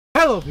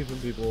Hello,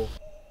 people.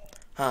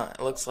 It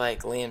looks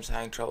like Liam's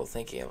having trouble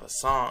thinking of a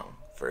song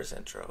for his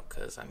intro,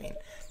 because, I mean,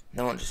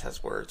 no one just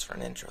has words for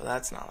an intro.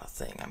 That's not a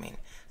thing. I mean,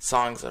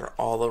 songs are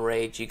all the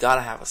rage. You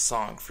gotta have a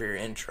song for your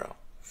intro.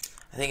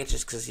 I think it's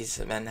just because he's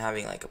been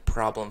having, like, a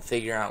problem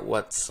figuring out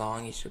what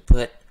song he should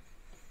put.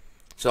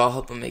 So I'll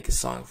help him make a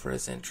song for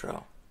his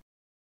intro.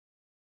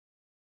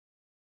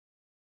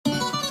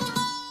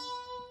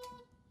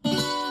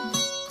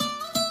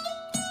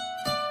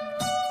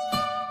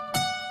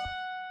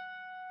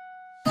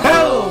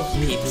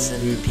 Peeps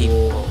and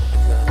people,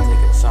 I couldn't think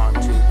of a song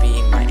to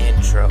be my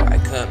intro. I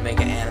couldn't make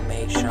an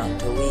animation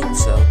to lead,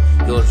 so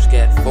you'll just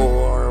get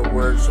 4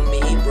 words from me,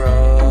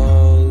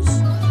 bros.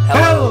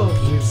 Hello,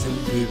 peeps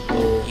and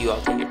people. You all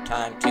take your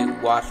time to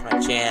watch my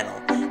channel.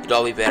 You'd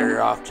all be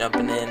better off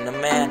jumping in a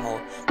manhole.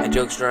 My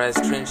jokes are as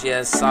cringy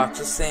as socks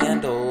with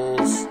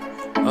sandals.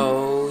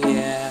 Oh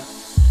yeah.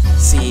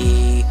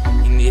 See,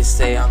 you need to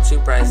stay on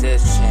Surprise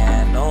this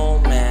channel,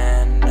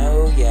 man.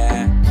 Oh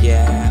yeah.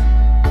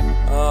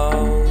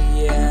 Oh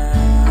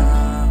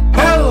yeah.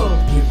 Hello,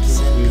 peeps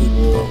and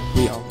people.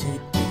 We all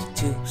need me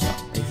to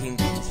stop making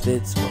these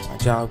vids. Quit my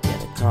job,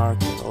 get a car,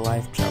 get a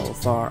life, travel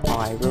far.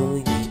 I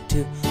really need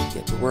to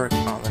get to work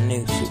on the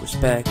new super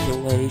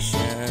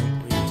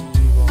speculation.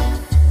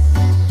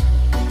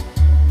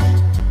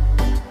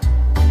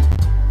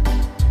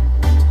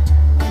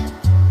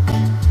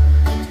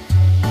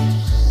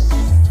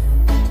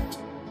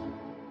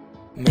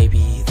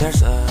 Maybe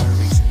there's a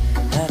reason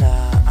that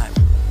I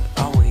would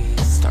always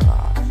start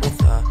off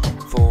with a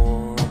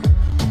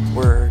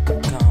 4-word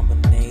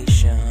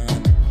combination.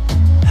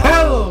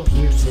 Hello,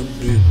 peeps and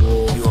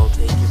people. You all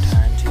take your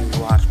time to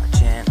watch my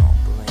channel,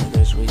 but maybe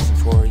there's a reason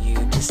for you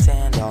to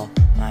stand all.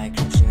 My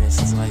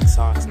cringiness is like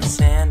socks and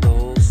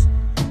sandals.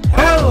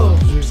 Hello,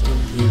 peeps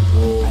and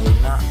people. I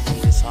did not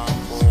need a song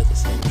for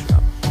this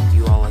intro.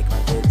 You all like my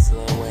vids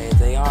the way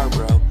they are,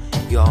 bro.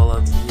 You all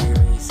love to hear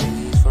me say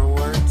these 4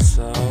 words,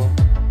 so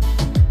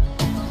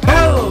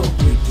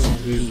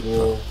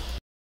people.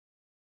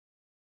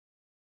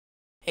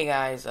 Hey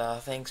guys,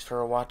 thanks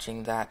for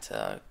watching that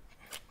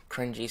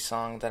cringy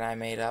song that I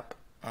made up,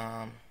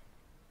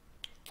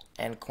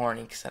 and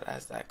corny because it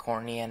has that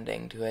corny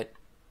ending to it.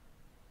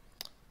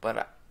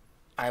 But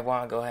I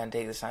want to go ahead and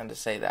take this time to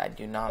say that I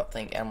do not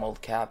think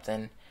Emerald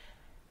Captain,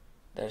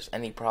 there's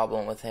any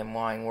problem with him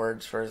wanting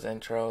words for his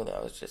intro.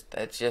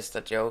 It's just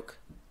a joke.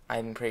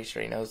 I'm pretty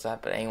sure he knows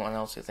that, but anyone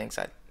else who thinks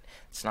that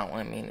it's not what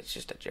I mean, it's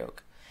just a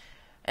joke.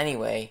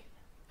 Anyway,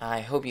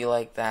 I hope you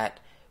like that.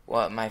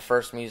 Well, my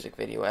first music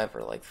video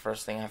ever, like the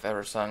first thing I've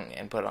ever sung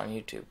and put on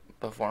YouTube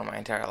before my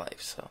entire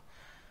life. So,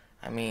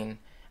 I mean,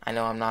 I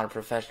know I'm not a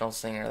professional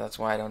singer, that's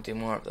why I don't do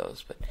more of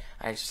those, but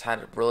I just had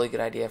a really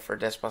good idea for a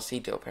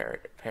Despacito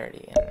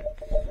parody, and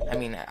I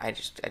mean, I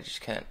just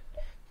couldn't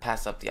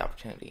pass up the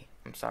opportunity.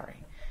 I'm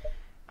sorry.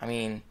 I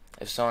mean,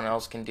 if someone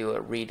else can do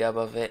a redub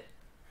of it,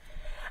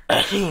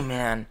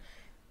 man,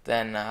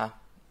 then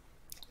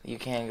you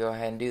can go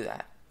ahead and do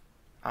that.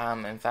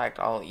 In fact,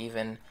 I'll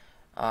even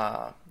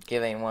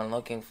give anyone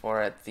looking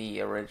for it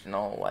the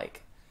original,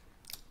 like,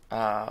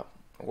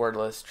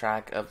 wordless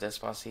track of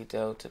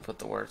Despacito to put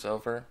the words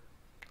over.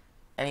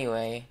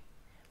 Anyway,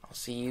 I'll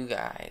see you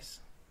guys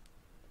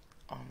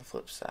on the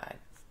flip side.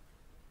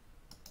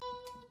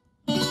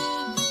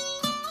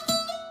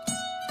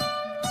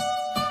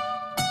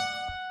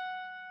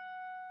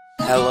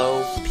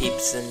 Hello,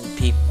 peeps and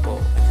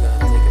people. I couldn't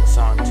think of a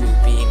song to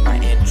be my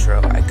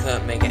intro. I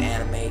couldn't make an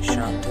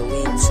animation to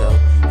lead, so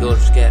you'll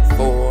just get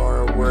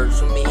 4 words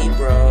from me,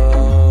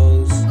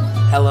 bros.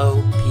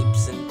 Hello,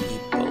 peeps and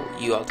people.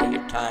 You all take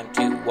your time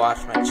to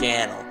watch my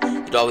channel.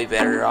 You'd all be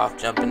better off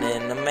jumping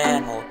in a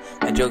manhole.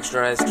 My jokes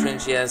are as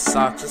cringy as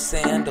socks with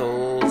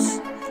sandals.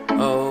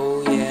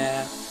 Oh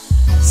yeah.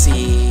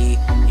 See,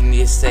 you need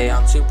to stay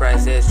on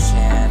Surprise this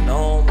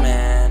channel,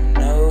 man.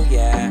 Oh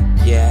yeah.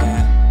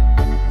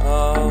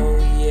 Oh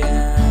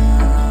yeah.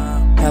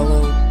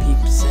 Hello,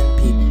 peeps and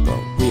people.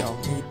 We all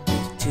need me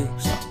to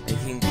stop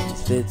making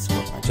these vids.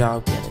 Quit my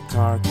job, get a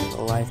car, get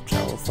a life,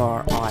 travel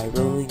far. I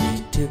really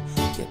need to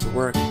get to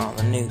work on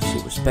the new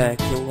super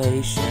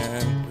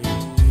speculation.